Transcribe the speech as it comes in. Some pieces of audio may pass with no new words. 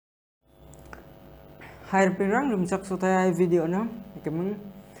Hai pirang rumsak sotaya video na kemen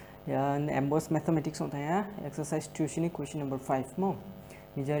ya MBOSE mathematics sotaya exercise 2 sini question number 5 mo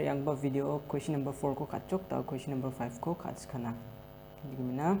mijari ang ba video question number 4 ko kachok ta question number 5 ko kach khana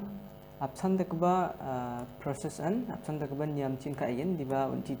digimena apsan dekba process an apsan dekba niam chin ka yen diba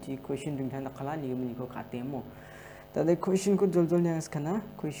unti question ding thana khala ni ko khate mo ta de question ko jol nyas khana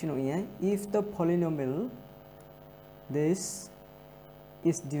question oya if the polynomial this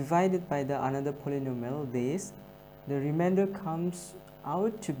is divided by the another polynomial this, the remainder comes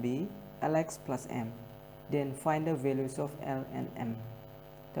out to be lx plus m. Then find the values of l and m.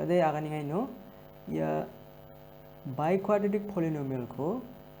 Today akan ingai no ya biquadratic polynomial ko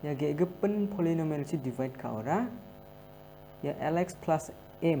ya gegepen polynomial si divide ka ora ya lx plus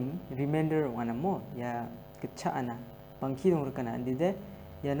m remainder wana mo ya kecha ana bangki dong kana andide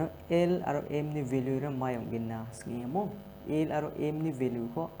ya no l aro m ni value ra mayong ginna sngi mo L aro M ni value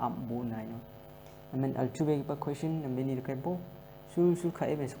ko ambo na no. Amen algebraic pa question namin ni kay po. Sul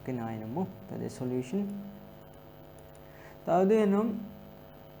kay mesok kinay na mo. Tade solution. Tade no.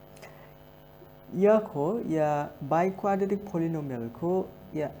 Ya ko ya biquadratic polynomial ko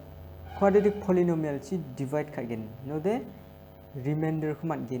ya quadratic polynomial si divide ka gen. No de remainder ko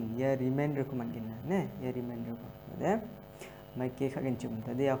man gen. Ya remainder ko man gen na. Ne ya remainder ko. Tade may ke ka gen chum.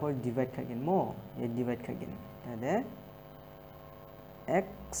 Tade ako divide ka gen mo. Ya divide ka gen. Tade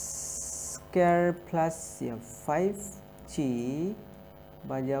x square plus 5g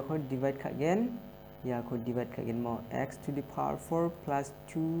baja ko divide ka again ya ko divide ka again mo x to the power 4 plus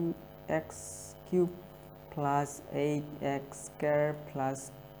 2x cube plus 8x square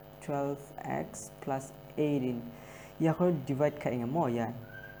plus 12x plus 18 ya ko divide ka inga mo ya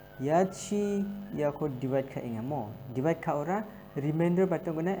chi ya ko divide ka inga mo divide ka ora remainder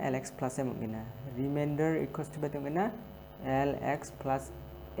batong guna lx plus m guna remainder equals to batong guna lx plus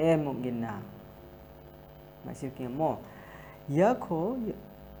m gina masih kaya mo ya ko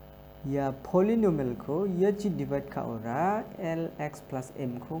ya polynomial ko ya chi divide ka ora lx plus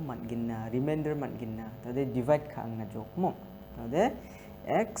m ko man gina remainder man gina tade divide ka ang na jok mo tade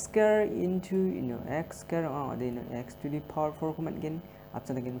x square into x square x to the power 4 ko man gin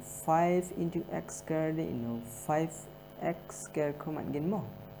after again 5 into x square 5x square ko man gin mo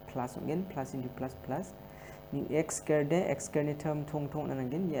plus again plus into plus ni x square de x square ni term thong na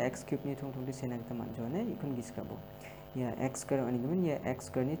nangin ya x cube ni thong di senang taman jone ikun giskrabo ya x square ani gimen ya x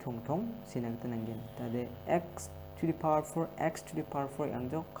square ni thong senang tanangin tade x to the power 4 x to the power 4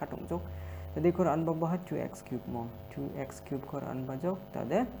 ang jok khatong jok tade kor an ba 2x cube mo 2x cube kor an ba jok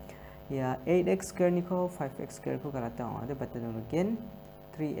tade ya 8x square ni ko 5x square ko kalata ade batadon again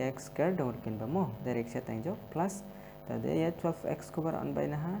 3x square dong ken ba mo direct set ang jok plus tade ya 12x ko bar an ba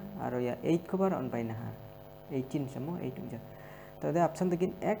na ha aro ya 8 ko bar an ba na ha 18 sama 8 unja tade option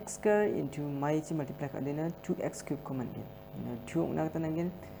again x square into my chi multiply ka dena 2x cube common again 2 ong nagtan again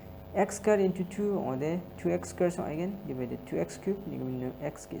x square into 2 ode 2x square so again divided 2x cube ni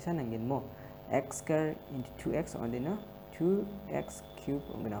x ki san again mo x square into 2x ode na 2x cube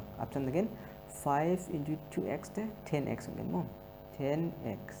ong na option again 5 into 2x de 10x again mo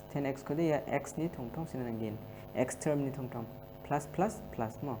 10x ko de ya x ni thong sin again x term ni thong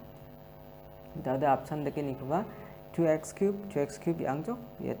plus mo दादा option देके निकलवा 2x cube यांजो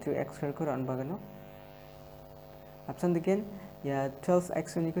या 3x square को run बागनो option देके या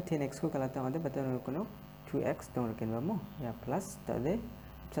 12x निको 10x को कलाता होते बताओ कोनो 2x दोनों के नमो या प्लस दादे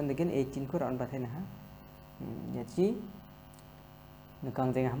ऑप्शन देके 18 को रन बाथे ना या ची नकांग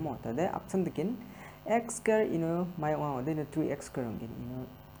जेंगा हमो दादे ऑप्शन देके x square माय वा होते 3x square होंगे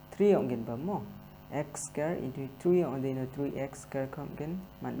 3 होंगे बामो x square into 3 होते 3x square होंगे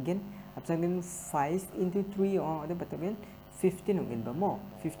मानगेन option 5 into 3 or the but again 15 again ba mo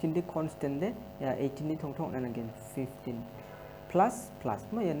 15 the constant de ya 18 ni thong na again 15 plus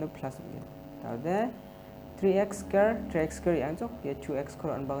mo ya no plus again ta de 3x square yang jok ya 2x ko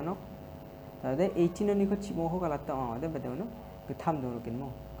an ba no ta de 18 ni ko chi mo ho kala ta de ba de no ko tham do again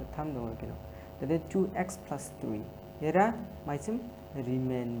mo ko tham do again ta de 2x plus 3 era mai sim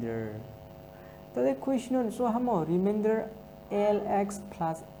remainder ta de question so hamo remainder lx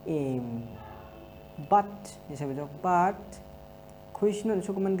plus m but जैसे बच्चों but question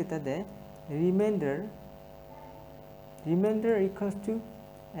उसको comment कितना दे remainder equals to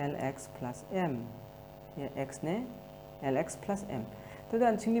lx plus m या x ने lx plus m तो the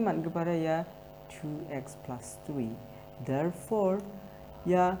answer नि मान के पारे या 2x plus 3 therefore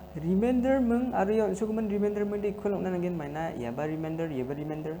या remainder मंग आरो या उसको कमेंट remainder मंग equal होना again मायना या बा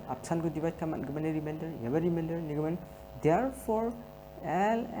remainder ऑप्शन को डिवाइड का मान के बने remainder या बा remainder निगमन therefore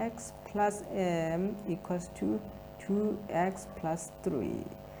lx plus m equals to 2x plus 3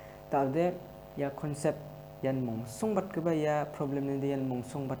 तब दे ya concept yan mong songbat ke ba ya problem ni yan mong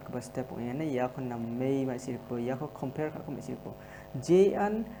songbat ke ba step ya ne ya kon nam mei ma sir ko ya ko compare ka ko ma sir ko j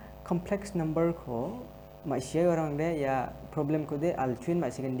an complex number ko ma sia orang de ya problem ko de alchuin ma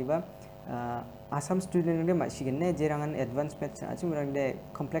sigen diba ASSAM student de ma sigen ne jerangan advanced maths achum orang de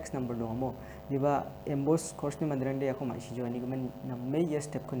complex number do mo diba MBOSE course ni mandrang de ya ko ma si jo ni men nam mei ya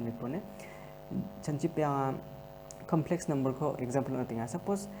step kon ni pone chanchi pe complex number ko example na tinga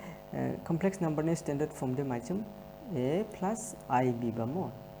suppose complex number ne standard form de machum a plus ib ba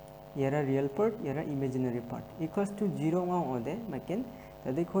mo yara real part yara imaginary part equals to 0 ma ode maken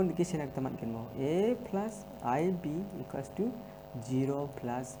tadi kon ki senak taman ken mo a plus ib equals to 0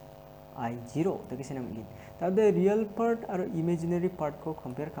 plus I0 tadi senak mungkin tadi real part aro imaginary part ko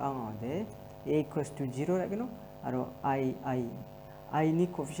compare ka ode a equals to 0 ra keno aro I ni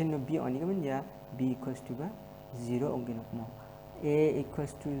coefficient no b oni kamen ya b equals to ba 0 onggen mo a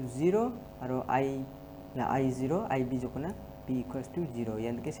equals to 0 aro I la I0 IB jokona b equals to 0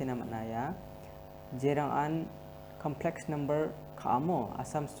 yan ke sena makna ya jerang an complex number ka.mao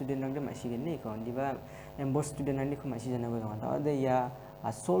ASSAM student nang de ma sigen ni ko diba MBOSE student nang ni ko ma si jana ba ta de ya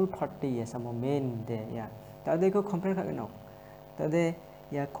a sol part de ya samo main de ya ta de ko compare ka no ta de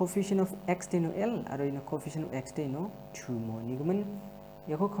ya coefficient of x de no l aro ino coefficient of x de no 2 mo ni gumen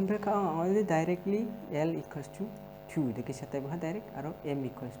ya ko compare ka de directly l equals to 2 de ke sata ba direct aro m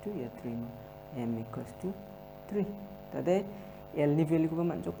equals to ya 3 mo m equals to 3 tade l ni value ko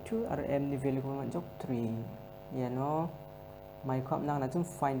manjok 2 aro m ni value ko manjok 3 ya no my kom nang na chum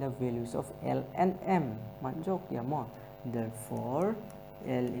find the values of l and m manjok ya mo therefore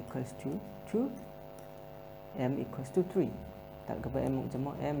l equals to 2 m equals to 3 tak ka ba m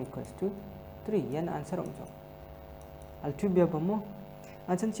mo m equals to 3 yan answer ong jok al tu bia ba mo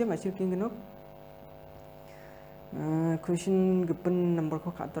anchan che ma chir king no question given number ko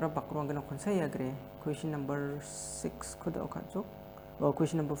katora bakro ngana kon saya gre question number 6 ko da ka jok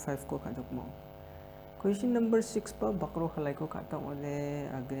question number 5 ko ka jok mo question number 6 pa bakro khalai ko kata ole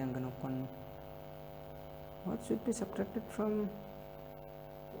agre ngana kon what should be subtracted from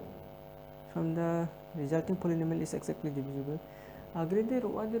the resulting polynomial is exactly divisible agre de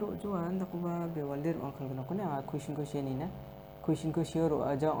ro jo an da ko ba be wal de ro khal ngana kon question ko she ni na question ko sure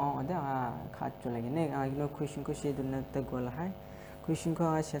aja ada khat cho lagi ne no question ko she dunna ta gol hai question ko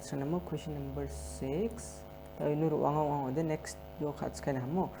section number question number 6 ta ino ro anga the next yo khat kan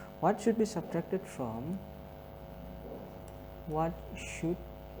mo what should be subtracted from what should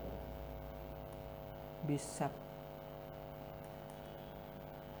be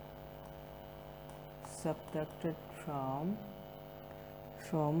subtracted from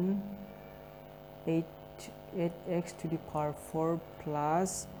 8x to the power 4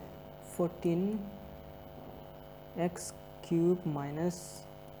 plus 14x cube minus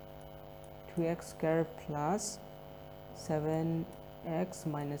 2x square plus 7x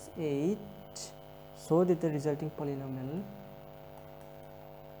minus 8 so that the resulting polynomial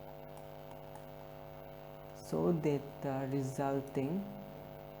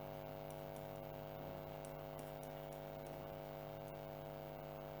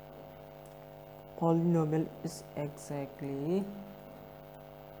polynomial is exactly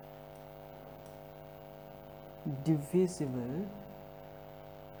divisible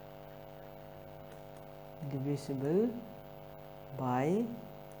by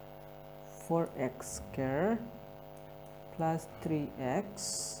 4x square plus 3x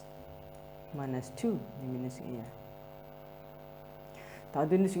minus 2 minus here.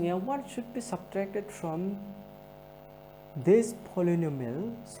 What should be subtracted from this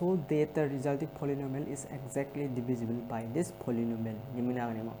polynomial so that the resulting polynomial is exactly divisible by this polynomial.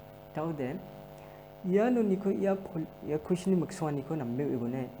 Now then, ya no niko ya question makswa niko nambe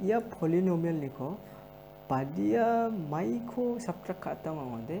igone ya polynomial niko padia maiko subtract kata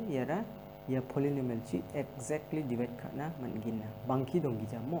mangode yara ya polynomial chi exactly divide kana mangina bangki dongi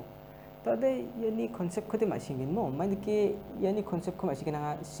jamo. Tade yani concept ko de masingin mo man ke yani concept ko masingin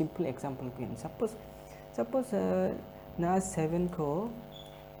nga simple example ko yan suppose na 7 ko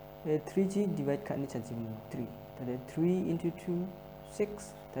 3g divide karni chaji mo 3 tade 3 into 2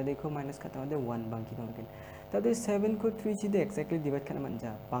 6 tade ko minus kata de 1 bangki dongin tade 7 ko 3g de exactly divide karna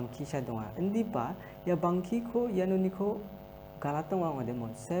manja bangki sha donga indi ba ya bangki ko yano niko galatong wa de mo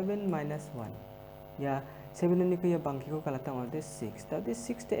 7 minus 1 ya 7 niko ya bangki ko galatong wa de 6 tade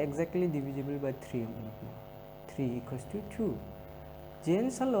 6 de exactly divisible by 3 3 equals to 2 jen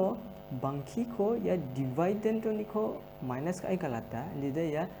salo bangki ko ya dividend niko minus kai galata lida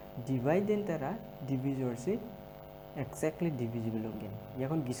ya dividend tara divisor se exactly divisible again ya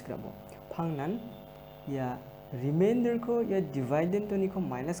kon giskrabo phangnan ya remainder ko ya dividend to ni ko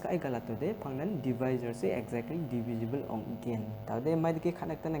minus ka ai galat to de phangnan divisor se exactly divisible again taude mai de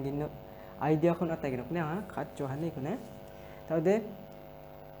khanak ta nagin no idea khon atai gnok ne ha khat cho han ni ko ne taude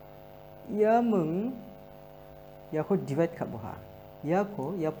ya mung ya ko divide khabo ha ya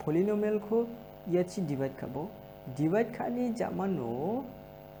ko ya polynomial ko ya chi divide khabo divide khani jamano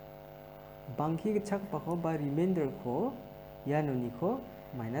bangki chak pa ko ba remainder ko ya no ni ko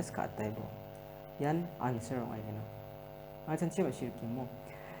minus ka atai bo yan answer ong ay gano. Asan siya masir mo.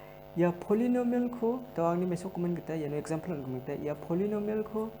 Ya polynomial ko tawag ni mesok kuman kita ya no example ang kumita ya polynomial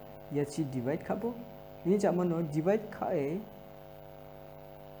ko ya si divide kabo. Ini zaman no divide ka e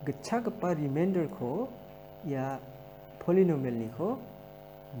gechak pa remainder ko ya polynomial ni ko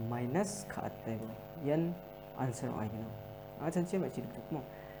minus ka atay bo. Yan answer ong ay gano. Asan siya masir mo.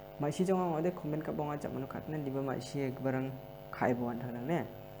 Masih jong ang ade comment ka bong ajak mano katnan di ba masih barang kai bo antang ne.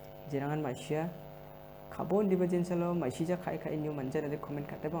 Jangan masih Kabon di bagian selo, masih jah kai new man-gen ada komen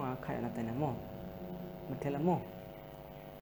kata bang kai anak tanya mo, betul mo.